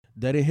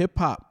Dead in Hip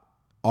Hop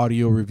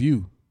audio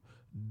review.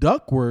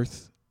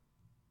 Duckworth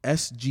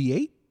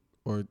SG8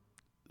 or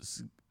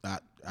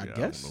I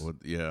guess. I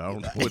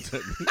don't know what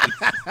that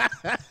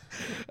means.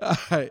 All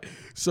right.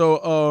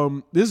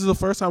 So this is the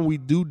first time we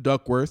do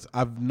Duckworth.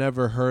 I've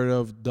never heard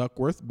of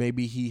Duckworth.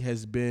 Maybe he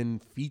has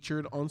been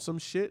featured on some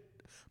shit.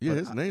 Yeah,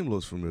 his name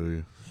looks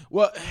familiar.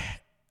 Well,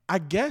 I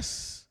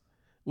guess,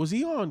 was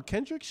he on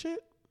Kendrick shit?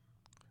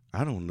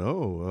 I don't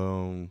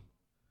know.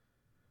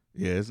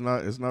 Yeah, it's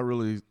not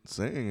really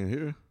saying in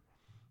here.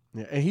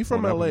 Yeah, and he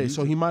from LA,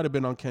 so he might have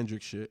been on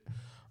Kendrick shit.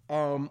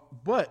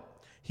 But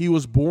he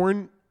was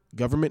born,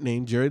 government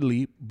name, Jared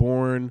Lee,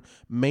 born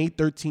May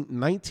 13th,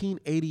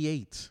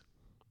 1988.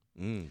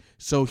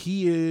 So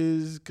he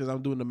is, because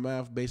I'm doing the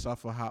math based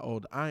off of how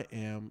old I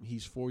am,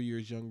 he's 4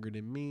 years younger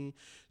than me.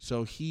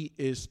 So he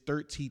is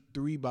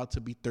 33, about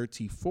to be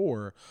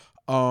 34.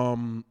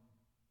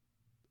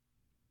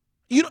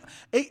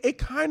 It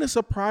kind of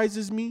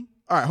surprises me.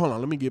 All right, hold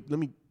on. Let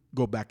me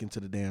go back into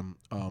the damn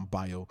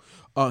bio.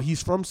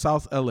 He's from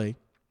South LA.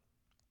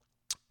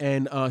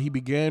 And he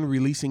began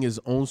releasing his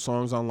own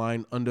songs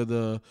online under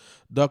the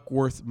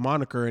Duckworth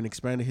moniker and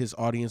expanded his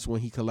audience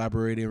when he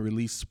collaborated and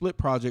released Split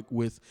Project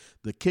with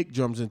the Kick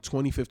Drums in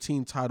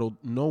 2015 titled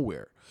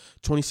Nowhere.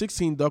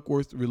 2016,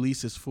 Duckworth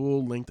released his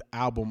full-length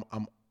album,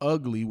 I'm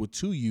Ugly with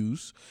 2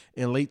 U's.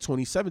 In late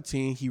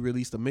 2017, he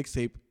released a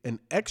mixtape, an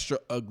Extra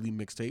Ugly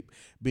mixtape,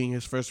 being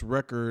his first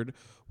record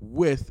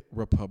with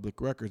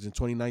Republic Records. In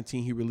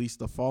 2019, he released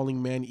the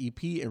Falling Man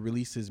EP and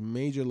released his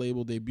major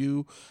label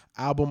debut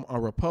album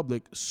on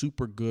Republic,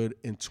 Super Good,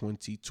 in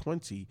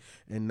 2020.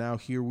 And now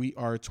here we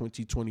are,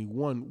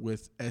 2021,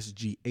 with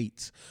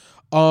SG8.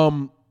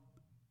 I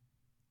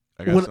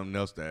got something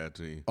else to add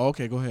to you.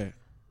 Okay, go ahead.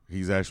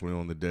 He's actually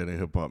on the Dead in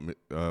Hip Hop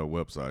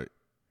website.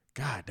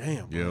 God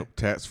damn. Yep,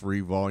 Tats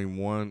Free Volume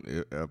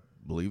 1. I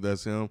believe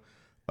that's him.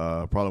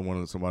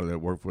 Probably somebody that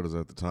worked for us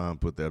at the time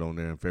put that on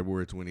there in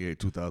February 28,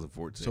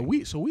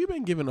 2014. So we've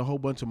been giving a whole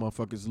bunch of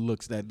motherfuckers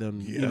looks that done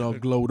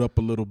glowed up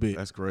a little bit.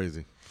 That's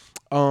crazy.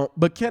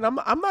 But Ken, I'm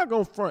not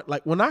gonna front.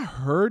 Like when I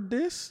heard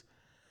this,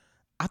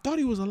 I thought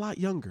he was a lot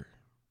younger.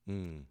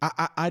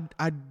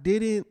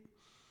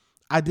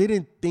 I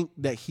didn't think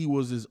that he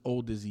was as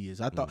old as he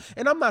is. I thought,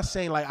 and I'm not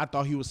saying like I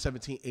thought he was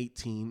 17,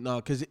 18. No,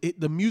 because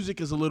the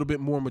music is a little bit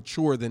more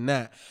mature than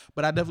that.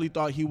 But I definitely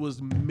thought he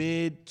was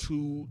mid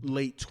to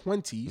late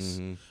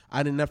 20s.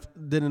 I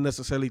didn't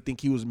necessarily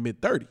think he was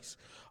mid 30s.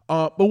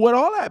 But with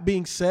all that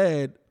being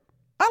said,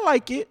 I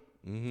like it.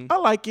 I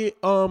like it.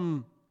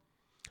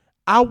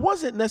 I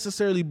wasn't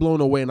necessarily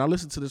blown away, and I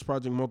listened to this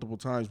project multiple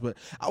times, but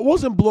I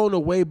wasn't blown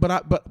away.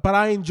 But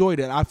I enjoyed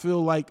it. I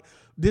feel like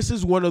this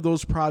is one of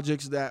those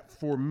projects that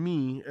for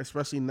me,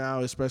 especially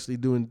now, especially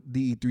doing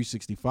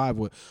DE365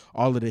 with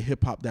all of the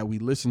hip hop that we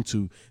listen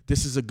to,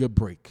 this is a good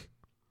break.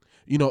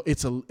 You know,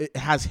 it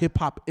has hip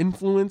hop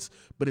influence,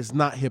 but it's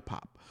not hip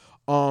hop.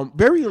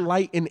 Very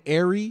light and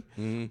airy.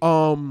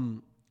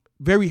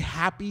 Very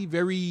happy,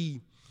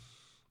 very,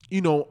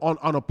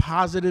 on a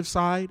positive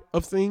side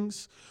of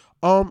things.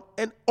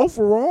 And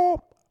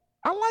overall,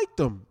 I liked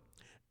him.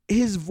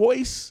 His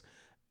voice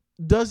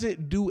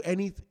doesn't do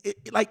anything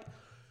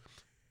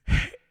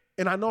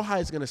and I know how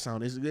it's going to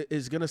sound.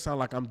 It's going to sound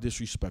like I'm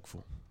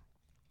disrespectful.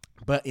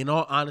 But in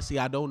all honesty,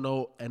 I don't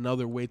know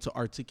another way to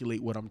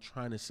articulate what I'm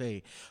trying to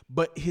say.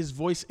 But his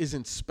voice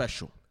isn't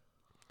special.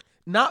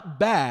 Not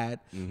bad,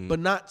 but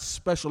not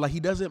special. Like, he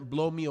doesn't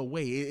blow me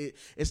away.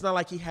 It's not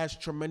like he has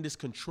tremendous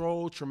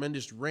control,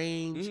 tremendous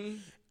range.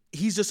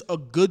 He's just a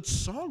good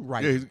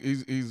songwriter.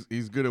 Yeah,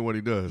 he's good at what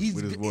he does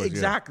with his voice.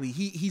 Exactly.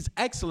 Yeah. He's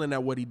excellent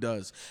at what he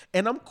does.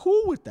 And I'm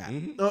cool with that.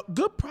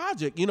 Good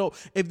project.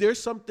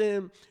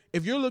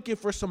 If you're looking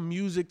for some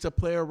music to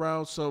play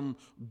around some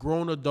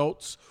grown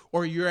adults,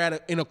 or you're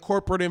in a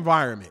corporate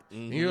environment,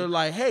 and you're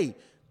like, hey,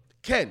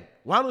 Ken,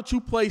 why don't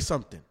you play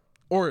something?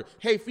 Or,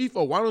 hey,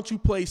 FIFA, why don't you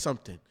play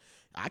something?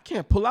 I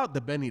can't pull out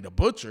the Benny the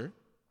Butcher.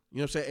 You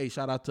know what I'm saying? Hey,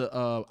 shout out to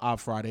Odd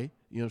Friday.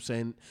 You know what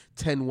I'm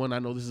saying? 10-1. I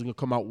know this is going to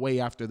come out way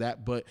after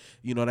that, but,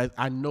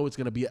 I know it's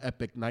going to be an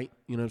epic night.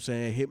 You know what I'm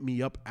saying? Hit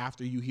me up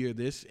after you hear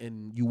this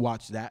and you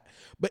watch that.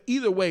 But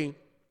either way,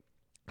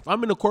 if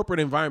I'm in a corporate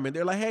environment,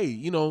 they're like, hey,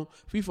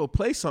 FIFA,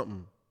 play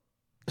something.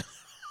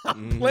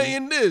 I'm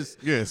playing this.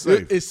 Yeah, it's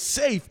safe. It's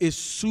safe. It's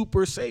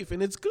super safe,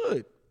 and it's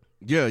good.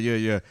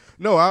 Yeah.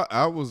 No,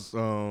 I was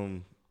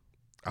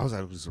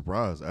actually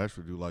surprised. I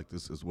actually do like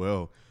this as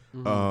well.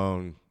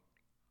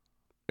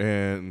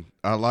 And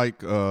I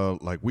like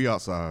We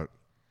Outside.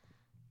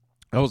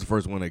 That was the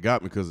first one that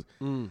got me because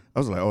I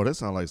was like, oh, that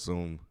sounds like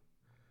some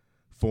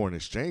foreign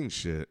exchange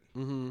shit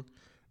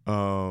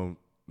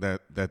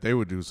that they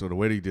would do. So the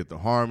way they did the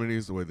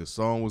harmonies, the way the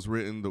song was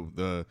written,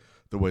 the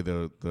way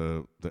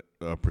the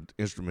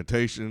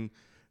instrumentation,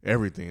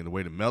 everything, the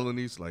way the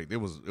melodies, like it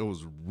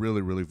was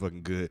really, really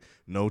fucking good.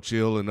 No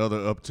Chill,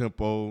 another up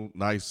tempo,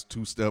 nice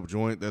 2-step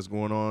joint that's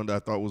going on that I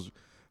thought was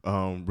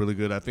really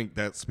good. I think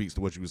that speaks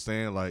to what you were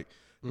saying, like.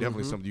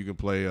 Definitely something you can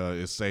play.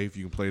 It's safe.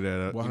 You can play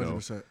that.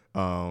 100%.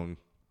 Out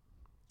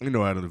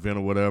of the event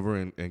or whatever,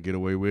 and get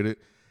away with it.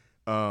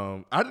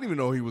 I didn't even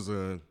know he was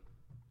a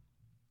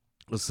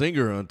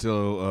singer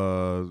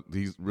until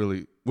he's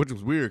really, which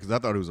was weird because I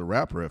thought he was a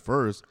rapper at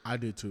first. I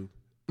did too.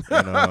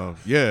 And,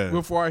 yeah.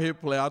 Before I hit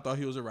play, I thought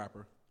he was a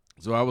rapper.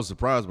 So I was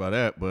surprised by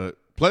that, but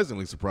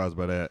pleasantly surprised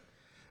by that.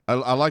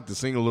 I like to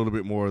sing a little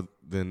bit more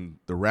than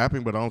the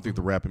rapping, but I don't think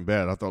the rapping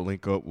bad. I thought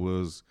Link Up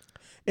was.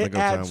 It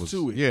adds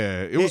to it.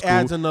 Yeah, it was cool.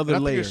 Adds another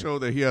and I layer. think it showed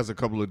that he has a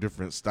couple of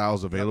different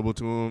styles available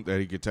to him that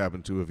he could tap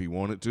into if he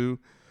wanted to.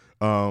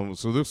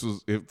 So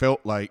it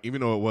felt like,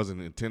 even though it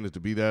wasn't intended to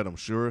be that, I'm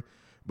sure,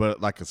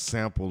 but like a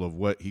sample of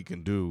what he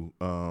can do,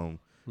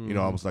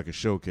 almost like a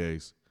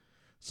showcase.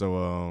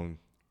 So,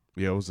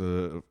 yeah, it was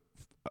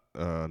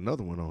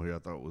another one on here I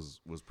thought was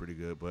pretty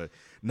good. But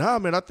nah,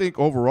 man, I think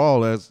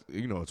overall, as a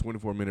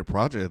 24-minute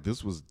project,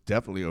 this was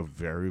definitely a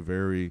very,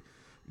 very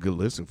good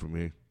listen for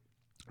me.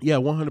 Yeah,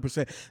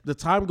 100%. The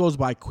time goes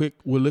by quick.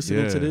 We're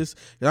listening to this.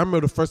 And I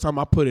remember the first time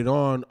I put it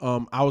on,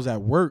 I was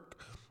at work,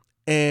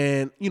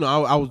 and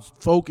I was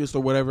focused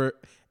or whatever,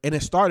 and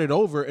it started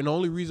over. And the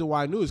only reason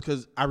why I knew is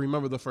because I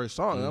remember the first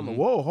song. And I'm like,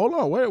 whoa, hold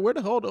on, where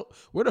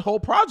the whole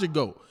project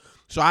go?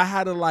 So I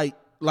had to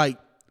like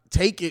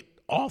take it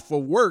off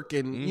of work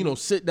and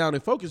sit down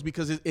and focus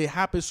because it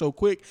happened so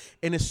quick,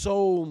 and it's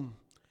so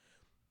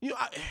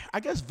I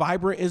guess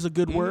vibrant is a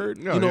good word.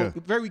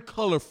 Very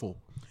colorful.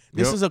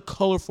 This is a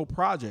colorful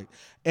project.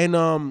 And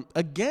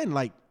again,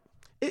 like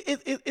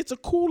it's a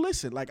cool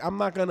listen. Like, I'm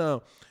not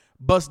gonna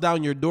bust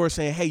down your door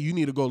saying, hey, you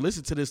need to go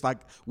listen to this like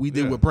we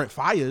did with Brent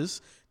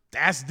Faiyaz.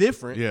 That's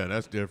different. Yeah,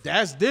 that's different.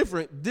 That's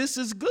different. This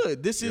is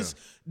good. This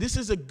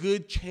is a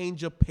good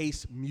change of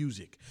pace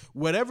music.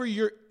 Whatever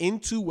you're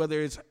into,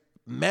 whether it's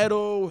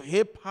metal,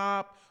 hip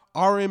hop,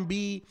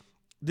 R&B,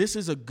 this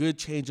is a good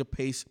change of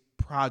pace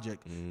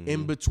project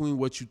in between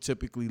what you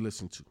typically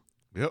listen to.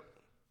 Yep.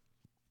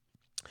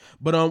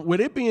 But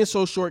with it being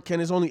so short, Ken,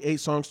 it's only 8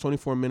 songs,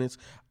 24 minutes.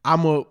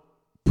 I'm going to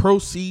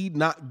proceed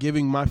not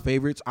giving my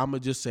favorites. I'm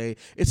going to just say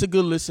it's a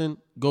good listen.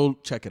 Go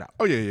check it out.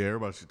 Oh, yeah.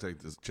 Everybody should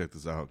check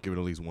this out. Give it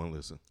at least one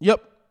listen.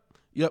 Yep.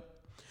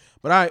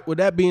 But all right, with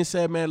that being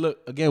said, man, look,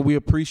 again, we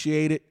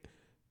appreciate it.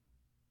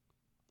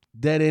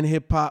 Dead End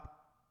Hip Hop,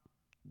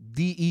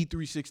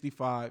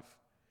 DE365.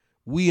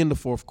 We in the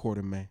fourth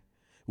quarter, man.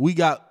 We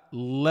got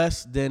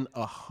less than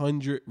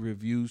 100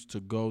 reviews to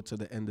go to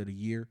the end of the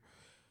year.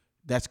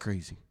 That's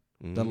crazy.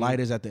 The light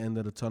is at the end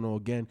of the tunnel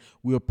again.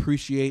 We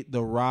appreciate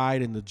the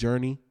ride and the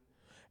journey,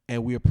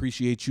 and we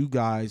appreciate you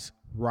guys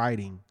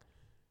riding,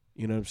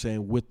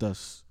 with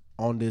us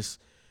on this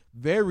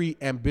very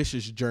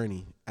ambitious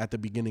journey at the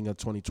beginning of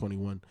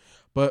 2021.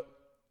 But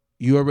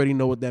you already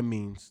know what that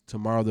means.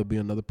 Tomorrow there'll be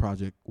another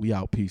project. We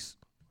out. Peace.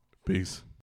 Peace.